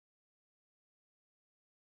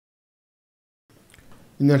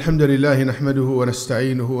إن الحمد لله نحمده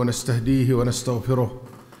ونستعينه ونستهديه ونستغفره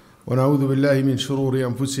ونعوذ بالله من شرور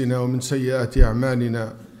أنفسنا ومن سيئات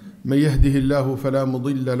أعمالنا من يهده الله فلا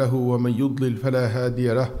مضل له ومن يضلل فلا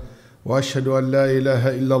هادي له وأشهد أن لا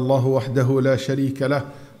إله إلا الله وحده لا شريك له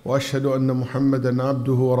وأشهد أن محمدا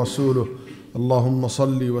عبده ورسوله اللهم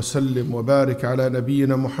صل وسلم وبارك على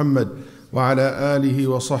نبينا محمد وعلى آله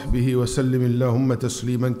وصحبه وسلم اللهم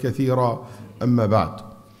تسليما كثيرا أما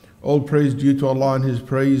بعد. All praise due to Allah and His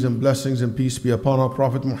praise and blessings and peace be upon our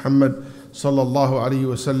Prophet Muhammad sallallahu alaihi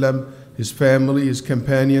wasallam, his family, his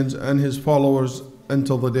companions and his followers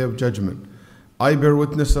until the day of judgment. I bear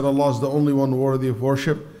witness that Allah is the only one worthy of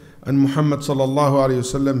worship and Muhammad sallallahu alaihi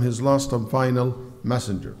wasallam his last and final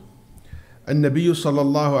messenger. And Nabi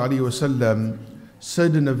sallallahu alaihi wasallam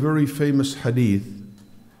said in a very famous hadith,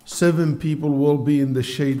 7 people will be in the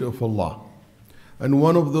shade of Allah. And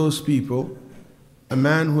one of those people, a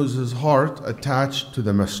man whose his heart attached to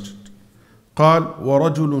the masjid. قال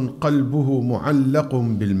ورجل قلبه معلق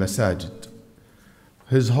بالمساجد.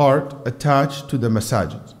 His heart attached to the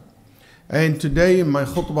masajid. And today in my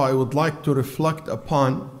khutbah I would like to reflect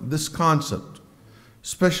upon this concept.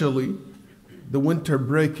 Especially the winter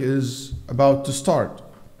break is about to start,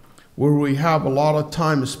 where we have a lot of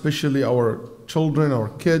time, especially our children, our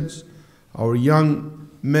kids, our young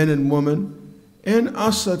men and women, and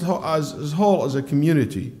us as whole as a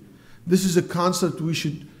community. This is a concept we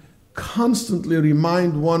should constantly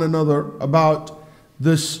remind one another about.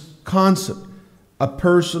 This concept, a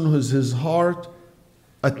person who has his heart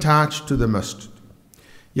attached to the masjid.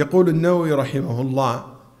 يقول النووي رحمه الله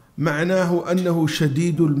معناه أنه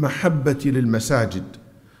شديد المحبة للمساجد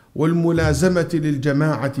والملازمة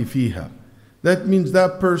للجماعة فيها. That means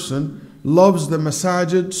that person loves the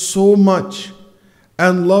masajid so much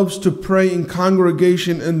and loves to pray in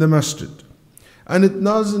congregation in the masjid. And it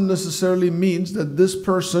doesn't necessarily mean that this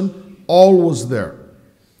person always there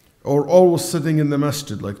or always sitting in the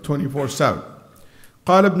masjid like 24/7.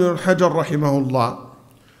 قال ابن الحجر رحمه الله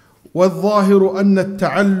والظاهر أن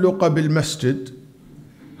التعلق بالمسجد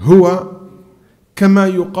هو كما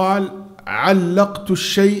يقال علقت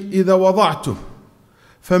الشيء إذا وضعته،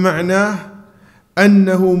 فمعناه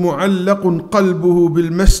أنه معلق قلبه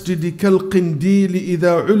بالمسجد كالقنديل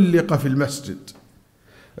إذا علق في المسجد.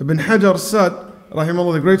 Ibn Hajar said,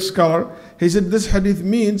 rahimahullah, the great scholar, he said this hadith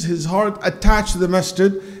means his heart attached to the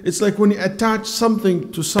masjid. It's like when you attach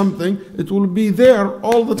something to something, it will be there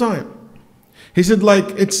all the time. He said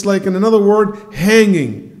it's like in another word,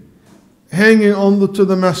 hanging on to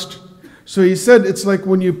the masjid. So he said it's like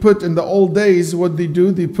when you put in the old days, what they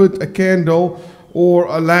do, they put a candle or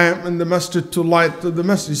a lamp in the masjid to light the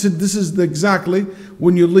masjid. He said this is exactly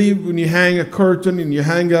when you leave, when you hang a curtain and you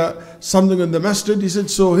hang something in the masjid. He said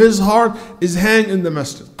so his heart is hang in the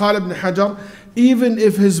masjid. قال ابن حجر, even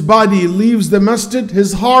if his body leaves the masjid,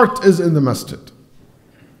 his heart is in the masjid.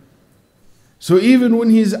 So even when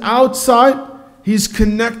he's outside, he's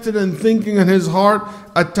connected and thinking and his heart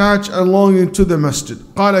attached and longing to the masjid.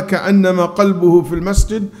 قال كأنما قلبه في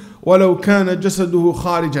المسجد ولو كان جسده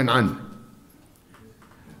خارجا عنه.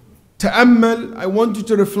 Ta'ammal, I want you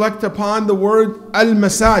to reflect upon the word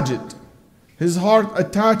al-masajid. His heart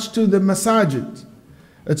attached to the masajid.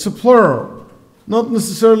 It's a plural, not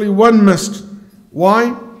necessarily one masjid.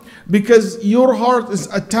 Why? Because your heart is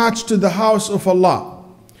attached to the house of Allah.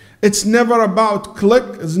 It's never about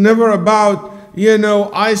click, it's never about,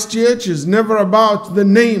 ISGH, it's never about the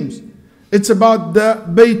names. It's about the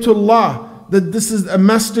Baytullah, that this is a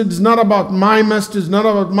masjid. It's not about my masjid, it's not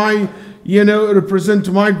about my represent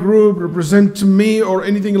my group, represent me or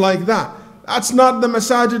anything like that. That's not the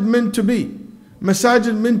masajid meant to be.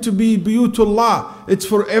 Masajid meant to be Buyutullah. It's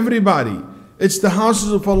for everybody. It's the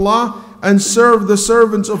houses of Allah and serve the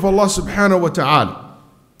servants of Allah subhanahu wa ta'ala.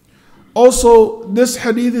 Also, this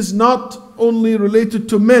hadith is not only related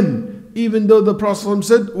to men, even though the Prophet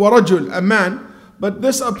said, وَرَجُل, a man, but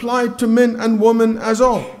this applied to men and women as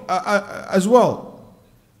well.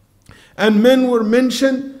 And men were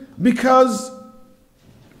mentioned because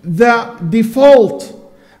the default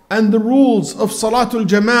and the rules of Salatul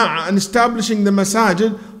Jama'ah and establishing the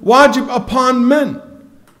masajid wajib upon men.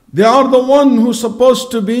 They are the one who's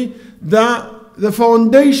supposed to be the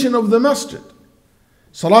foundation of the masjid.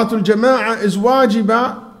 Salatul Jama'ah is wajib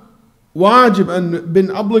and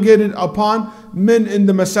been obligated upon men in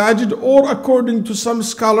the masajid, or according to some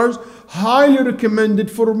scholars, highly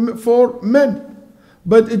recommended for men.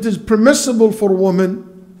 But it is permissible for women.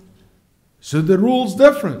 So the rule's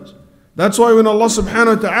different. That's why when Allah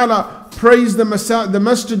subhanahu wa ta'ala praised the masjid,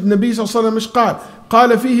 Nabi sallallahu alayhi wa sallam,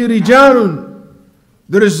 قال فيه رجال,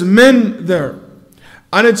 there is men there.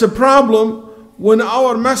 And it's a problem when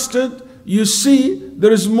our masjid, you see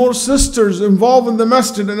there is more sisters involved in the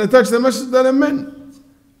masjid and attached to the masjid than men.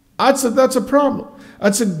 That's a problem.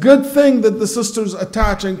 That's a good thing that the sisters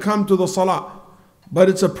attach and come to the salah. But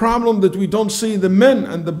it's a problem that we don't see the men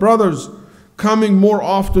and the brothers coming more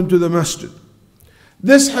often to the masjid.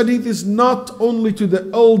 This hadith is not only to the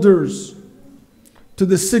elders, to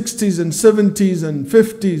the 60s and 70s and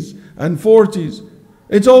 50s and 40s.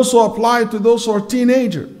 It's also applied to those who are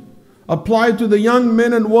teenagers, applied to the young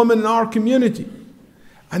men and women in our community.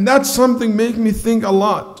 And that's something make me think a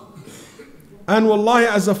lot. And wallahi,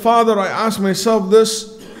 as a father, I ask myself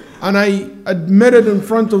this, and I admit it in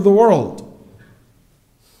front of the world,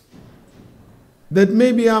 that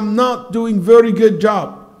maybe I'm not doing very good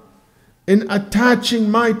job in attaching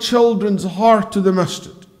my children's heart to the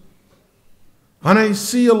masjid. And I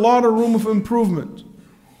see a lot of room of improvement.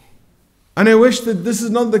 And I wish that this is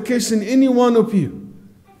not the case in any one of you.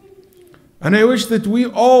 And I wish that we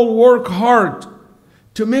all work hard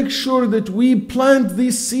to make sure that we plant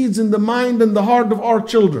these seeds in the mind and the heart of our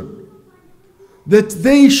children, that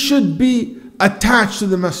they should be attached to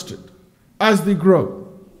the masjid as they grow.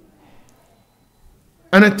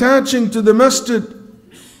 And attaching to the masjid,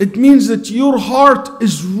 it means that your heart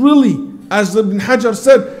is really, as Ibn Hajar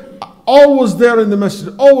said, always there in the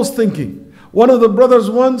masjid, always thinking. One of the brothers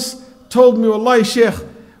once told me, Wallahi Shaykh,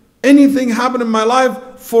 anything happened in my life,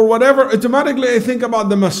 for whatever, automatically I think about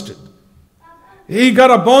the masjid. He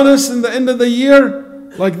got a bonus in the end of the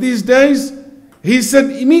year, like these days. He said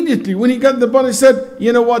immediately, when he got the bonus, he said,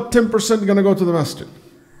 you know what, 10% going to go to the masjid.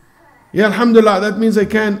 Yeah, alhamdulillah, that means I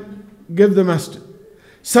can't give the masjid.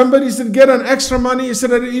 Somebody said, get an extra money. He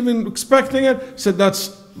said, I didn't even expecting it. He said, that's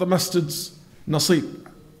the masjid's nasib.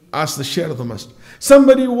 Ask the share of the masjid.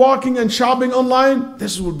 Somebody walking and shopping online,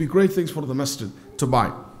 this would be great things for the masjid to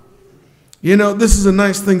buy. You know, this is a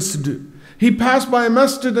nice thing to do. He passed by a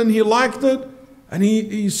masjid and he liked it. And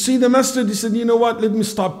he see the masjid, he said, you know what, let me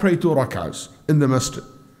stop pray 2 rak'ahs in the masjid.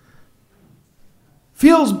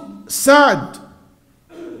 Feels sad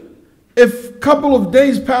if a couple of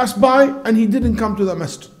days pass by and he didn't come to the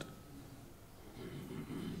masjid.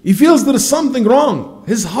 He feels there is something wrong.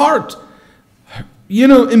 His heart, you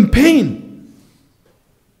know, in pain.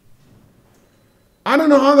 I don't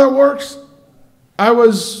know how that works. I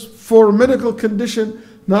was, for a medical condition,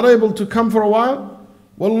 not able to come for a while.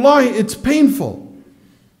 Wallahi, it's painful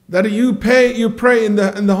that you pray in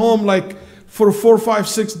the home like for 4, 5,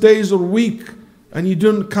 6 days or a week and you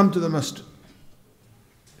don't come to the masjid.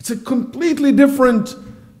 It's a completely different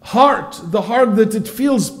heart, the heart that it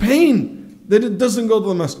feels pain, that it doesn't go to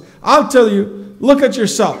the masjid. I'll tell you, look at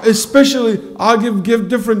yourself, especially, I'll give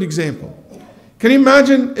different example. Can you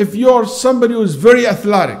imagine if you're somebody who's very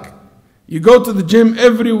athletic, you go to the gym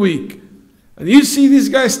every week, and you see these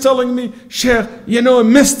guys telling me, Shaykh, you know, I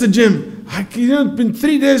missed the gym. It's been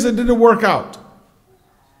 3 days I didn't work out.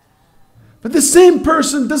 But the same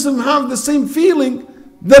person doesn't have the same feeling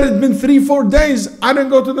that it's been 3, 4 days I didn't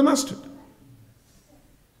go to the masjid.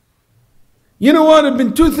 You know what? It's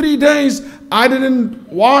been 2, 3 days I didn't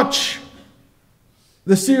watch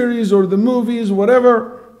the series or the movies,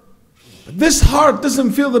 whatever. But this heart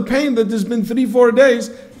doesn't feel the pain that there's been 3, 4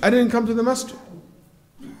 days I didn't come to the masjid.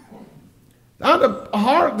 Not a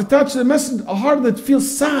heart attached to the masjid, a heart that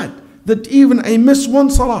feels sad that even I miss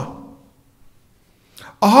one salah.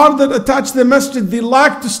 A heart that attached to the masjid, they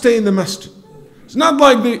like to stay in the masjid. It's not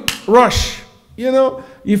like they rush. You know,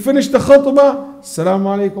 you finish the khutbah, Assalamu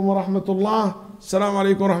alaikum wa rahmatullah, Assalamu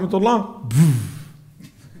alaikum wa rahmatullah,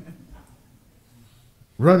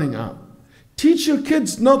 running out. Teach your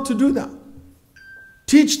kids not to do that.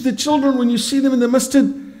 Teach the children when you see them in the masjid,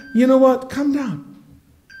 you know what, come down.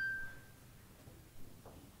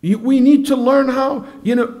 We need to learn how,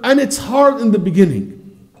 you know, and it's hard in the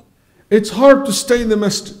beginning. It's hard to stay in the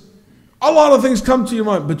masjid. A lot of things come to your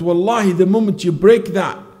mind, but wallahi, the moment you break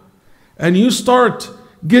that and you start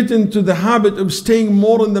getting into the habit of staying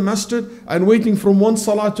more in the masjid and waiting from one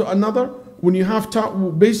salah to another, when you have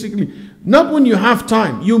time, basically, not when you have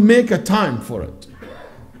time, you make a time for it.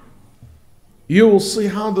 You will see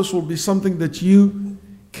how this will be something that you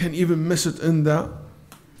can even miss it in the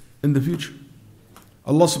future.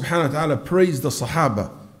 Allah subhanahu wa ta'ala praised the Sahaba,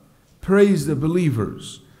 praised the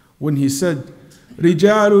believers when He said,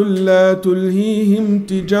 رِجَالٌ لَا تُلْهِيهِمْ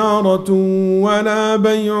تِجَارَةٌ وَلَا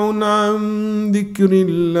بَيْعٌ عَنْ ذِكْرِ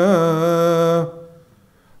اللَّهِ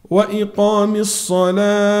وَإِقَامِ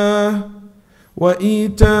الصَّلَاةِ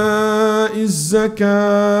وَإِيتَاءِ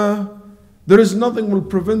الزَّكَاةِ. There is nothing will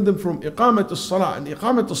prevent them from إقامة الصلاة. And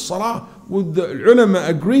إقامة الصلاة, with the ulama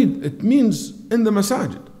agreed, it means in the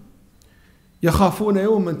masajid. يخافون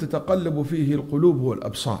يوما تتقلب فيه القلوب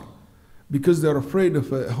والأبصار. Because they're afraid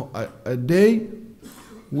of a day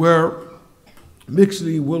where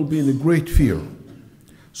actually will be in a great fear.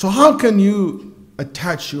 So how can you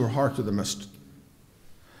attach your heart to the masjid?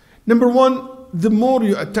 Number one, the more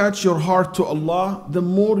you attach your heart to Allah, the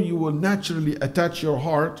more you will naturally attach your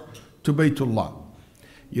heart to Baytullah.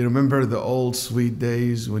 You remember the old sweet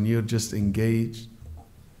days when you're just engaged?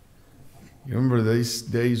 You remember these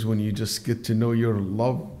days when you just get to know your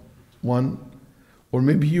loved one? Or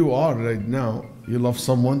maybe you are right now, you love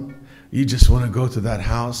someone, you just want to go to that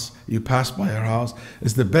house, you pass by her house.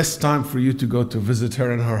 It's the best time for you to go to visit her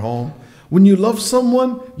in her home. When you love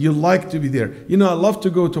someone, you like to be there. You know, I love to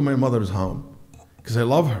go to my mother's home because I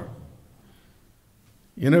love her.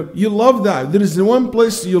 You know, you love that. There is one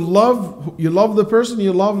place you love the person,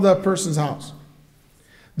 you love that person's house.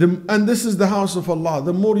 And this is the house of Allah.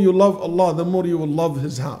 The more you love Allah, the more you will love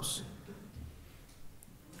His house.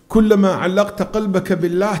 كلما علقت قلبك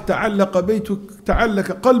بالله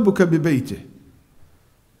تعلق قلبك ببيته.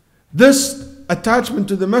 This attachment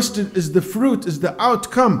to the masjid is the fruit, is the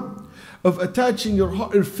outcome of attaching your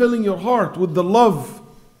heart, or filling your heart with the love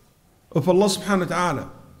of Allah subhanahu wa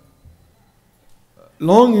ta'ala.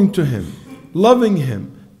 Longing to Him, loving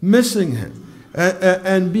Him, missing Him,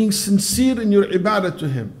 and being sincere in your ibadah to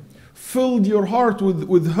Him. Filled your heart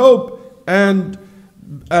with hope and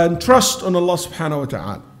trust on Allah subhanahu wa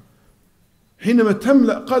ta'ala. حينما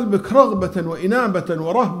تملأ قلبك رغبة وإنابة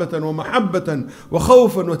ورهبة ومحبة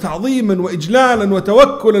وخوفا وتعظيما وإجلالا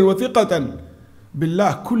وتوكلا وثقة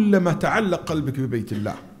بالله كلما تعلق قلبك ببيت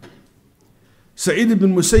الله. سعيد بن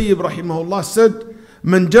مسيب رحمه الله said,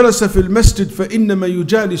 من جلس في المسجد فإنما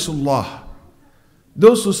يجالس الله.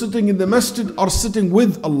 Those who are sitting in the masjid are sitting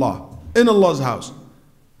with Allah, in Allah's house.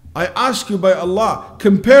 I ask you by Allah,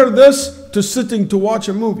 compare this to sitting to watch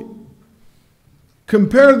a movie.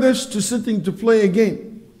 Compare this to sitting to play a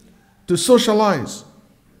game, to socialize.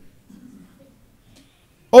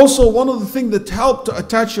 Also, one of the things that help to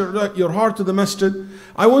attach your heart to the masjid,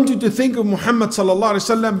 I want you to think of Muhammad sallallahu alaihi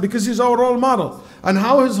wasallam because he's our role model and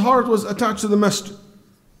how his heart was attached to the masjid.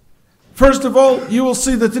 First of all, you will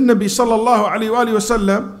see that the Nabi sallallahu alaihi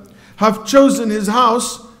wasallam have chosen his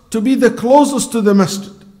house to be the closest to the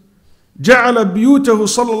masjid. جعل بيوته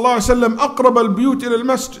صلى الله عليه وسلم أقرب البيوت إلى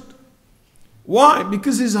المسجد. Why?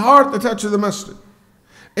 Because his heart attached to the masjid.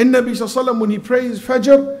 In Nabi sallallahu alaihi wasallam, when he prays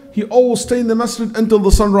Fajr, he always stay in the masjid until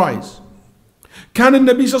the sunrise. Can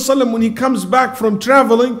Nabi sallallahu alaihi wasallam, when he comes back from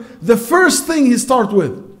traveling, the first thing he start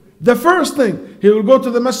with, the first thing, he will go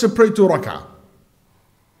to the masjid, pray 2 rak'ah.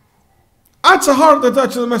 That's a heart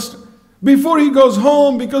attached to the masjid. Before he goes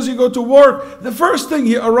home, because he go to work, the first thing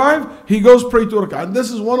he arrive, he goes pray 2 rak'ah. And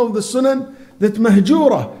this is one of the sunan that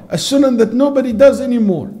mahjura, a sunan that nobody does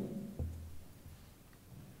anymore.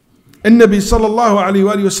 And Nabi sallallahu alayhi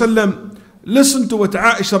wa sallam, listen to what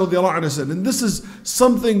Aisha radiallahu anha said. And this is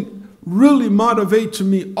something really motivates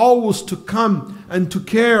me always to come and to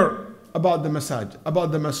care about the masjid,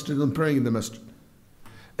 and praying in the masjid.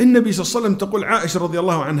 And Nabi sallallahu alayhi wa sallam, تقول عائشة رضي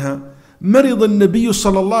الله عنها, مرض النبي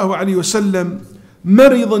صلى الله عليه وسلم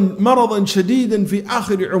مرضا شديدا في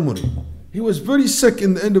آخر عمره. He was very sick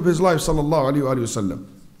in the end of his life صلى الله عليه وآله وسلم.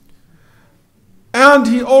 And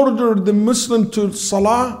he ordered the Muslim to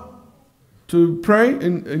salah, to pray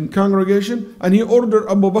in congregation, and he ordered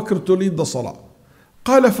Abu Bakr to lead the salah.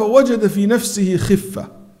 قال فوجد في نفسه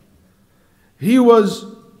خفة. He was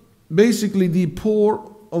basically, they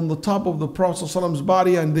pour on the top of the Prophet ﷺ's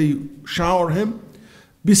body and they shower him.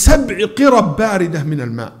 بسبع قرب باردة من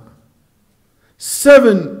الماء.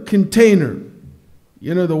 7 container,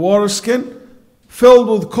 you know, the water skin filled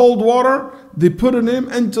with cold water. They put it in him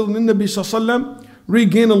until the Nabi ﷺ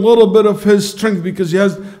regain a little bit of his strength because he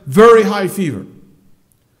has very high fever.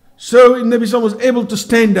 So the Nabi ﷺ was able to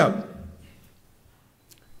stand up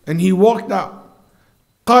and he walked out.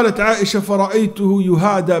 قالت عائشة فرأيته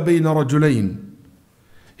يهادى بين رجلين.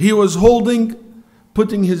 He was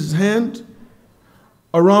putting his hand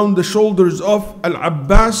around the shoulders of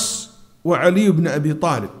Al-Abbas wa Ali ibn Abi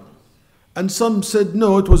Talib. And some said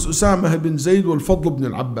no, it was Usama ibn Zayd wal Fadl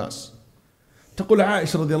ibn Al-Abbas. تقول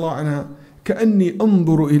عائشة رضي الله عنها كأني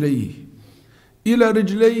أنظر إليه إلى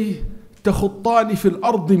رجليه تخطان في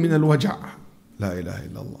الأرض من الوجع. لا إله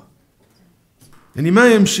إلا الله. يعني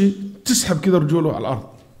ما يمشي تسحب كذا رجوله على الأرض.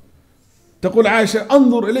 تقول عائشة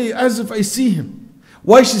أنظر إليه as if I see him.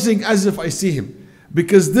 Why is she saying as if I see him?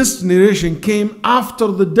 Because this narration came after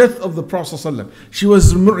the death of the Prophet ﷺ. She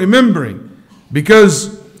was remembering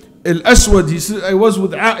because Al-Aswad, he said, I was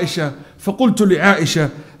with Aisha فقلت لعائشة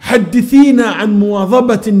حدثينا عن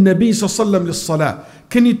مواظبة النبي صلى الله عليه وسلم للصلاة.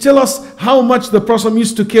 can you tell us how much the Prophet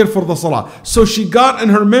used to care for the salah? So she got in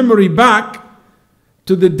her memory back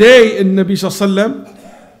to the day in Nabi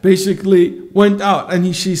Sallallahu basically went out,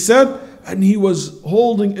 and she said, and he was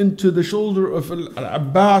holding into the shoulder of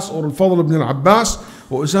Al-Abbas or Al-Fadl ibn Al-Abbas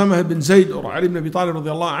or Usama ibn Zayd or Ali ibn Abi Talib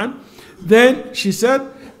radiallahu anh. Then she said,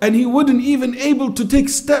 and he wouldn't even able to take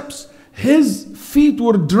steps. His feet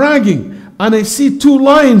were dragging, and I see 2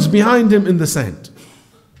 lions behind him in the sand.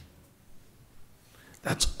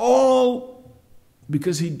 That's all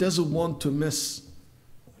because he doesn't want to miss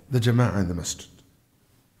the jama'ah in the masjid.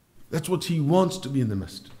 That's what he wants, to be in the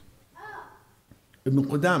masjid. ابن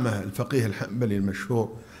قدامة الفقيه الحنبلي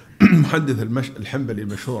المشهور محدث الحنبلي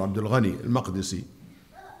المشهور عبد الغني المقدسي.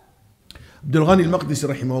 عبد الغني المقدسي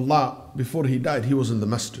رحمه الله, before he died, he was in the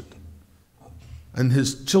masjid. And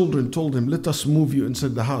his children told him, let us move you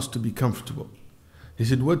inside the house to be comfortable. He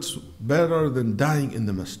said, what's better than dying in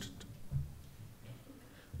the masjid?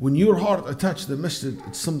 When your heart attached to the masjid,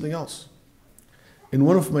 it's something else. In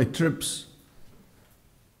one of my trips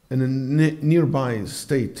in a nearby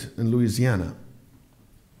state in Louisiana,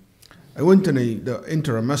 I went and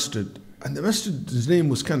enter a masjid, and the masjid, his name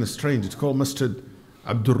was kind of strange. It's called Masjid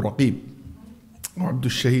Abdul Raqib, or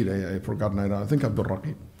Abdul Shahid, I forgot, I think Abdul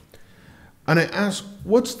Raqib. And I asked,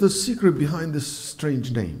 what's the secret behind this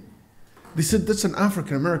strange name? They said, that's an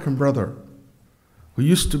African American brother who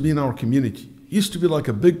used to be in our community. He used to be like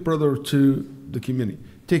a big brother to the community,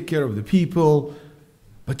 take care of the people,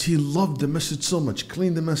 but he loved the masjid so much,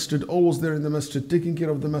 cleaned the masjid, always there in the masjid, taking care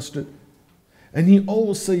of the masjid. And he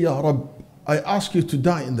always say, Ya Rab, I ask you to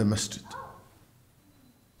die in the masjid.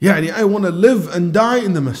 Yani, I want to live and die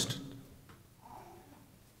in the masjid.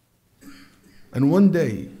 And one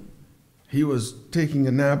day, he was taking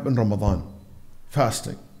a nap in Ramadan,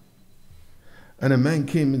 fasting. And a man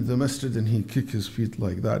came into the masjid and he kicked his feet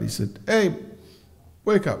like that. He said, hey,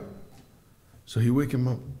 wake up. So he wake him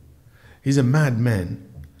up. He's a madman.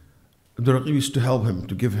 Abdul Raqib used to help him,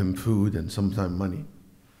 to give him food and sometimes money.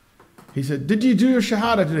 He said, did you do your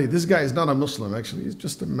shahada today? This guy is not a Muslim, actually. He's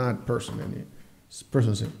just a mad person. And this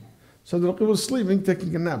person said, so Abdul Raqib was sleeping,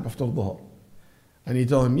 taking a nap after Dhuhr. And he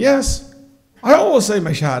told him, yes, I always say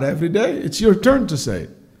my shahada every day. It's your turn to say it.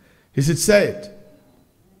 He said, say it.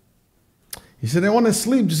 He said, I want to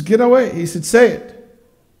sleep, just get away. He said, say it.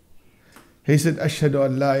 He said, Ashhadu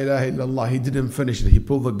an la ilaha illallah. He didn't finish it. He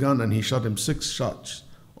pulled the gun and he shot him 6 shots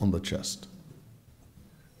on the chest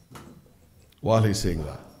while he's saying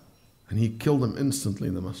that. And he killed him instantly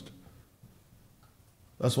in the masjid.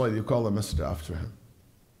 That's why you call the masjid after him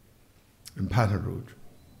in Baton Rouge.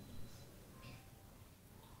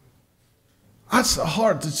 That's a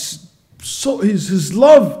heart. It's so his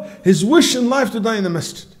love, his wish in life to die in the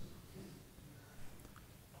masjid.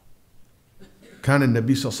 كان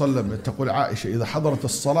النبي صلى الله عليه وسلم تقول عائشة إذا حضرت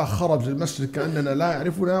الصلاة خرج للمسجد كأننا لا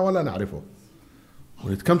يعرفنا ولا نعرفه.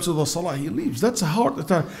 When it comes to the salah, he leaves. That's a heart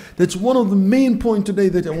attack. That's one of the main points today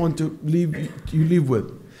that I want to leave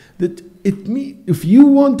with. That if you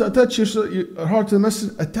want to attach your heart to the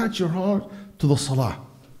masjid, attach your heart to the salah,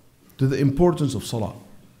 to the importance of salah,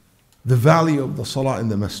 the value of the salah in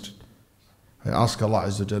the masjid. I ask Allah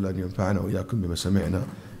Azza wa Jalla أن ينفعنا وإياكم بما سمعنا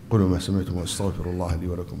قولوا ما سمعتم واستغفر الله لي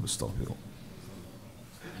ولكم فاستغفروه.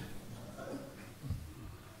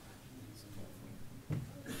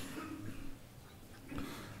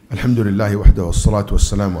 الحمد لله وحده والصلاة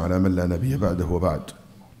والسلام على من لا نبي بعده وبعد.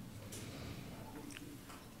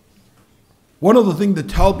 One of the things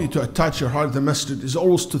that help you to attach your heart to the masjid is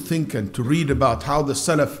always to think and to read about how the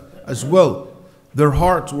Salaf as well, their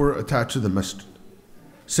hearts were attached to the masjid.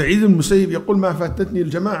 Sa'id al-Musayyib يقول ما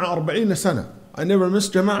فاتتني الجماعة 40 سنة. I never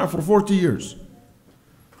missed jama'ah for 40 years.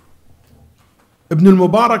 Ibn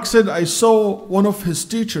al-Mubarak said, I saw one of his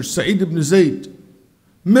teachers, Sa'id ibn Zayd,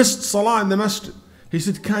 missed salah in the masjid. He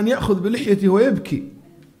said, كان يأخذ بلحيته ويبكي.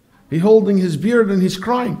 He holding his beard and he's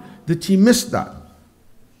crying that he missed that.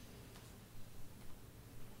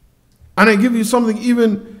 And I give you something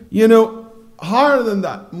even, higher than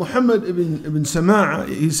that. Muhammad ibn Sama'a,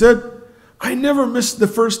 he said, I never missed the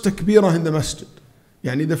first takbirah in the masjid.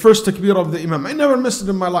 Yani the first takbirah of the imam. I never missed it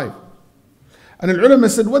in my life. And the ulama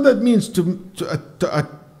said, what that means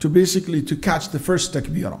to basically to catch the first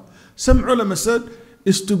takbirah. Some ulama said,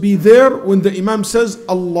 is to be there when the imam says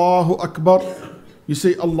Allahu Akbar, you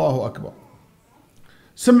say Allahu Akbar.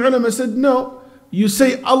 Some ulama said no, you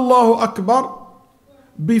say Allahu Akbar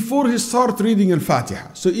before he starts reading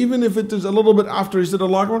Al-Fatiha. So even if it is a little bit after he said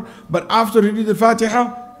Allahu Akbar, but after he read the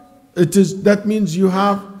Fatiha, that means you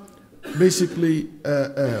have basically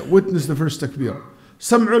witnessed the first takbir.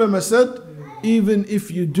 Some ulama said even if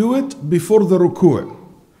you do it before the ruku',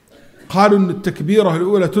 قالوا إن التكبيرة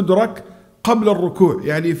الأولى تدرك قبل الركوع.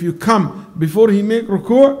 يعني if you come before he make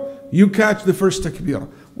ركوع, you catch the first takbirah.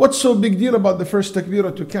 What's so big deal about the first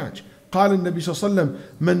takbirah to catch? قال النبي صلى الله عليه وسلم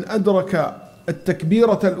من أدرك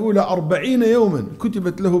التكبيرة الأولى 40 يوما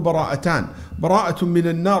كتبت له براءتان, براءة من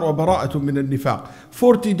النار وبراءة من النفاق.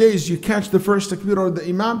 40 days you catch the first takbirah of the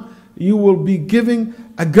Imam, you will be giving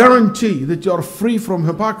a guarantee that you are free from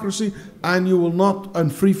hypocrisy and you will not,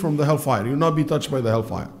 and free from the hellfire. You will not be touched by the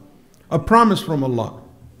hellfire. A promise from Allah.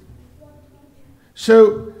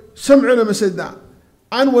 So some ulama said that.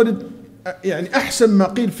 And يعني أحسن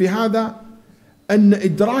ما قيل في هذا أن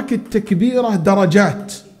إدراك التكبيرة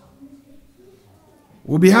درجات.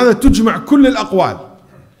 وبهذا تجمع كل الأقوال.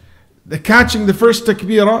 The catching the first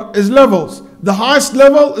takbirah is levels. The highest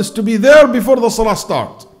level is to be there before the salah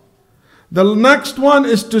starts. The next one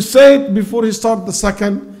is to say it before he starts the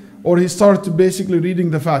second, or he starts basically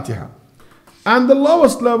reading the Fatiha. And the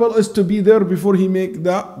lowest level is to be there before he make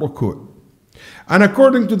the ruku'. And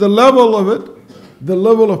according to the level of it, the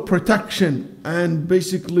level of protection and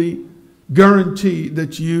basically guarantee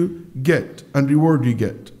that you get and reward you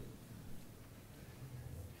get.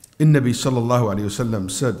 النبي صلى الله عليه وسلم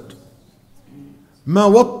said ما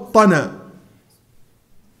وطن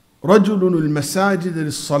رجل المساجد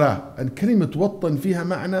للصلاة. and كلمة وطن فيها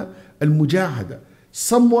معنى المجاهدة.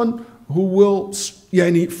 Someone who will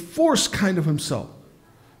يعني force kind of himself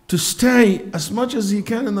to stay as much as he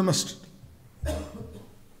can in the masjid.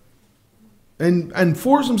 And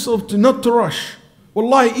force himself to not to rush.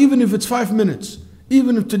 Wallahi, even if it's 5 minutes,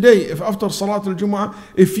 even if today, if after Salat al-Jumu'ah,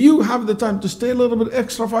 if you have the time to stay a little bit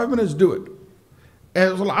extra 5 minutes, do it.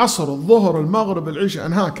 العصر الظهر المغرب العشاء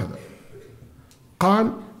and هكذا.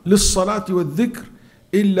 قال للصلاة والذكر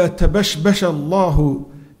إلا تبشبش الله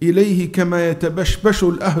إليه كما يتبشبش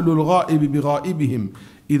الأهل الغائب بغائبهم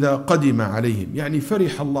إذا قدم عليهم. يعني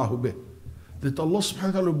فرح الله به. That Allah subhanahu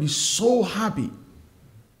wa ta'ala will be so happy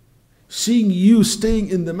seeing you staying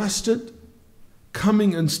in the masjid,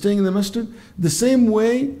 coming and staying in the masjid, the same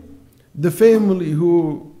way the family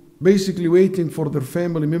who basically waiting for their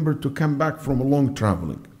family member to come back from a long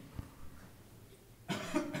traveling.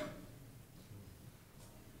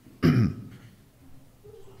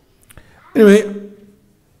 Anyway,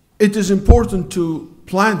 it is important to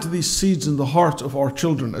plant these seeds in the hearts of our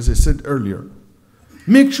children, as I said earlier.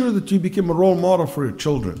 Make sure that you become a role model for your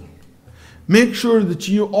children. Make sure that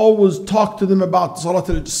you always talk to them about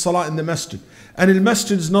Salah in the masjid. And the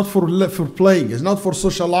masjid is not for playing, it's not for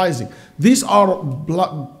socializing. These are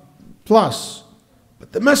plus.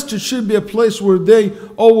 But the masjid should be a place where they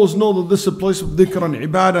always know that this is a place of dhikr and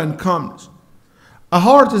ibadah and calmness. A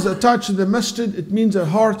heart is attached to the masjid. It means a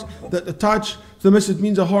heart that attached to the masjid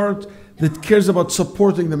means a heart that cares about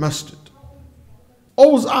supporting the masjid.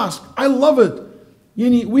 Always ask. I love it.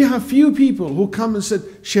 We have few people who come and said,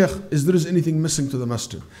 Shaykh, is there anything missing to the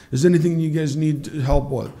masjid? Is there anything you guys need help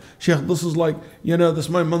with? Shaykh, this is like, this is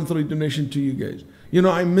my monthly donation to you guys.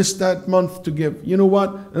 I missed that month to give. You know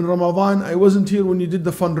what? In Ramadan, I wasn't here when you did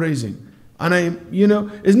the fundraising. And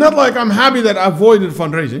it's not like I'm happy that I avoided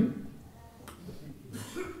fundraising.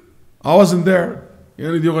 I wasn't there.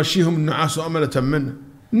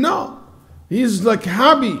 No. He's like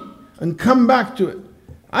happy and come back to it.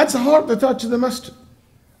 That's a heart that touches the masjid.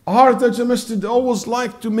 A heart that touches the masjid always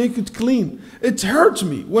like to make it clean. It hurts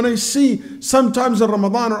me when I see sometimes in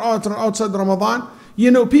Ramadan or outside Ramadan,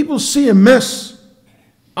 people see a mess.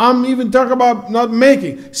 I'm even talking about not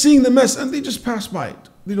seeing the mess, and they just pass by it.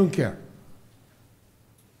 They don't care.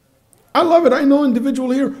 I love it. I know individual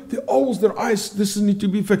here, their eyes, this need to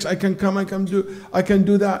be fixed. I can come, I can do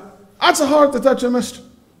that. That's a heart that touches the masjid.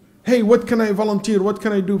 Hey, what can I volunteer? What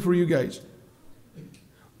can I do for you guys?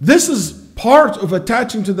 This is part of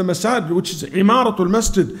attaching to the masjid, which is imaratul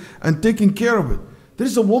masjid, and taking care of it. There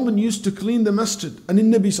is a woman used to clean the masjid, and the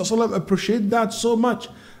Nabi sallallahu alaihi wasallam appreciated that so much.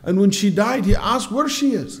 And when she died, he asked where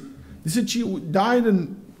she is. They said she died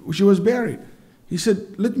and she was buried. He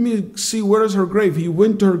said, let me see where is her grave. He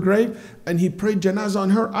went to her grave and he prayed janazah on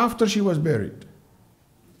her after she was buried,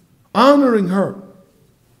 honoring her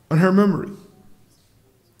and her memory.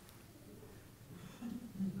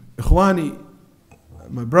 Ikhwani,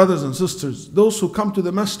 my brothers and sisters, those who come to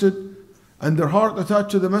the masjid and their heart attached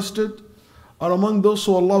to the masjid are among those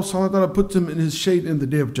who Allah subhanahu wa ta'ala put them in His shade in the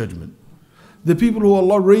Day of Judgment. The people who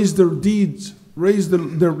Allah raised their deeds, raised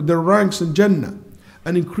their ranks in Jannah,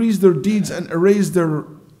 and increased their deeds and erased their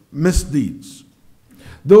misdeeds.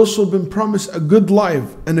 Those who have been promised a good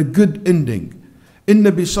life and a good ending.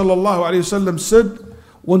 Nabi sallallahu alayhi wa sallam said,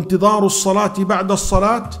 وَانْتِظَارُ الصَّلَاةِ بَعْدَ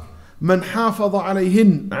الصَّلَاةِ مَنْ حَافَظَ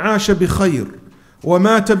عَلَيْهِنْ عَاشَ بِخَيْرٍ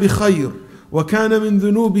وَمَاتَ بِخَيْرٍ وَكَانَ مِن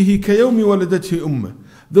ذُنُوبِهِ كَيَوْمِ وَلَدَتْهِ أُمَّةٌ.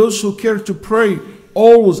 Those who care to pray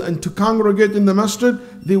always and to congregate in the masjid,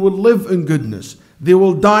 they will live in goodness. They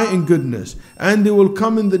will die in goodness. And they will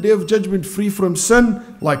come in the day of judgment free from sin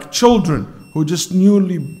like children who just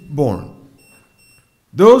newly born.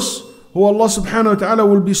 Those who Allah subhanahu wa ta'ala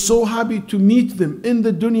will be so happy to meet them in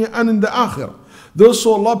the dunya and in the akhirah. Those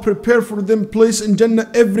who Allah prepare for them place in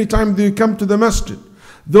Jannah every time they come to the masjid.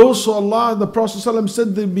 Those who Allah, the Prophet ﷺ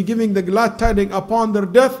said they'll be giving the glad tidings upon their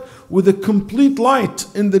death with a complete light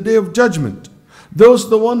in the day of judgment. Those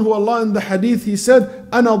the one who Allah in the hadith he said,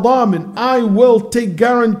 أَنَا ضَامِن, I will take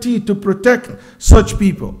guarantee to protect such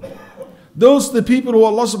people. Those the people who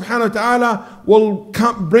Allah subhanahu wa ta'ala will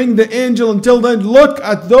bring the angel and tell them, look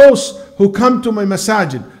at those who come to my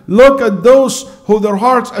masajid. Look at those who their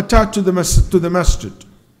hearts attached to the masjid.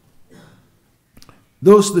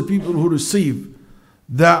 Those the people who receive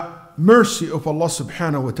the mercy of Allah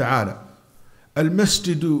subhanahu wa ta'ala.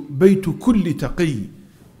 Al-masjidu baytu kulli taqi.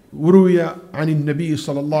 Uruya an al-Nabi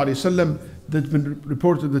sallallahu alayhi wa sallam, that's been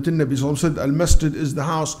reported that the Nabi sallallahu alayhi wa sallam said, Al-masjid is the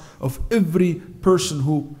house of every person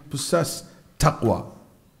who possesses taqwa.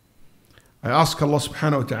 I ask Allah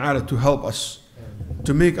subhanahu wa ta'ala to help us,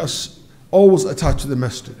 to make us always attached to the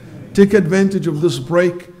masjid. Take advantage of this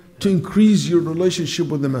break to increase your relationship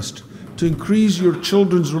with the masjid, to increase your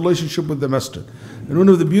children's relationship with the masjid. And one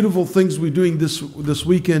of the beautiful things we're doing this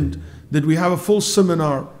weekend, that we have a full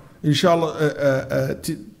seminar, inshallah,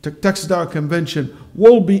 Tax Dawah Convention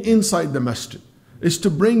will be inside the masjid. Is to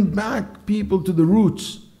bring back people to the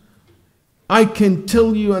roots. I can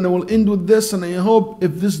tell you, and I will end with this, and I hope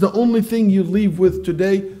if this is the only thing you leave with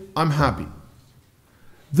today, I'm happy.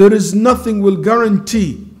 There is nothing will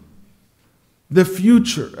guarantee the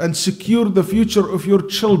future and secure the future of your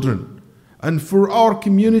children and for our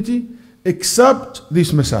community except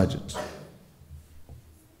these masajid.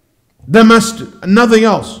 The masjid and nothing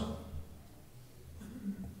else.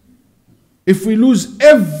 If we lose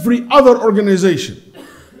every other organization,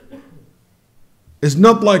 it's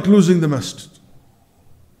not like losing the masjid.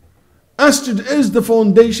 Masjid is the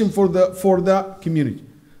foundation for the community.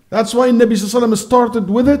 That's why Nabi Sallallahu Alaihi Wasallam started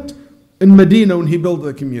with it in Medina when he built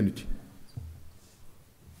the community.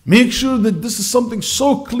 Make sure that this is something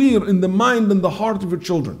so clear in the mind and the heart of your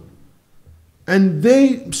children. And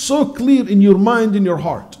they so clear in your mind and your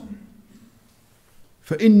heart.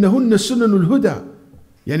 فإنهن سنن الهدى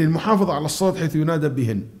يعني المحافظة على الصلاة حيث ينادى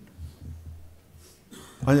بهن.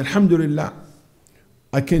 And alhamdulillah,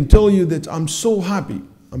 I can tell you that I'm so happy,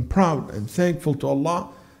 I'm proud and thankful to Allah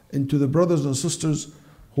and to the brothers and sisters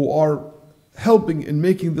who are helping in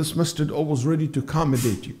making this masjid always ready to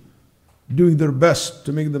accommodate you, doing their best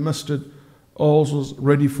to make the masjid always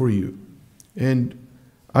ready for you. And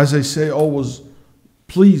as I say always,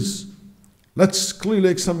 please, let's Clear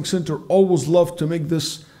Lake Islamic Center always love to make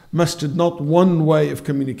this masjid not one way of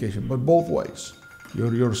communication, but both ways.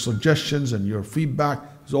 Your suggestions and your feedback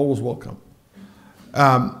is always welcome.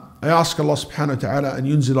 I ask Allah subhanahu wa ta'ala an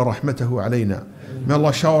yunzila rahmatahu alayna. May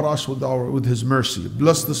Allah shower us with His mercy.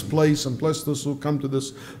 Bless this place and bless those who come to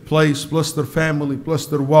this place. Bless their family, bless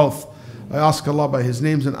their wealth. I ask Allah by His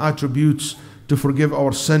names and attributes to forgive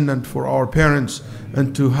our sin and for our parents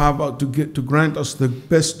and to grant us the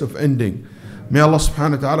best of ending. May Allah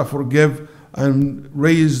subhanahu wa ta'ala forgive and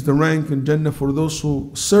raise the rank in Jannah for those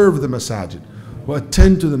who serve the masajid, who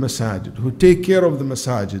attend to the masajid, who take care of the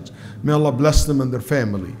masajid. May Allah bless them and their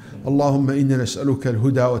family. اللهم إنا نسألك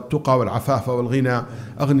الهدى والتقى والعفاف والغنى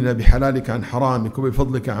أغننا بحلالك عن حرامك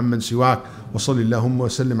وبفضلك عمن سواك وصل اللهم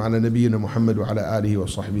وسلم على نبينا محمد وعلى آله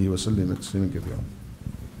وصحبه وسلم تسليما كثيرا.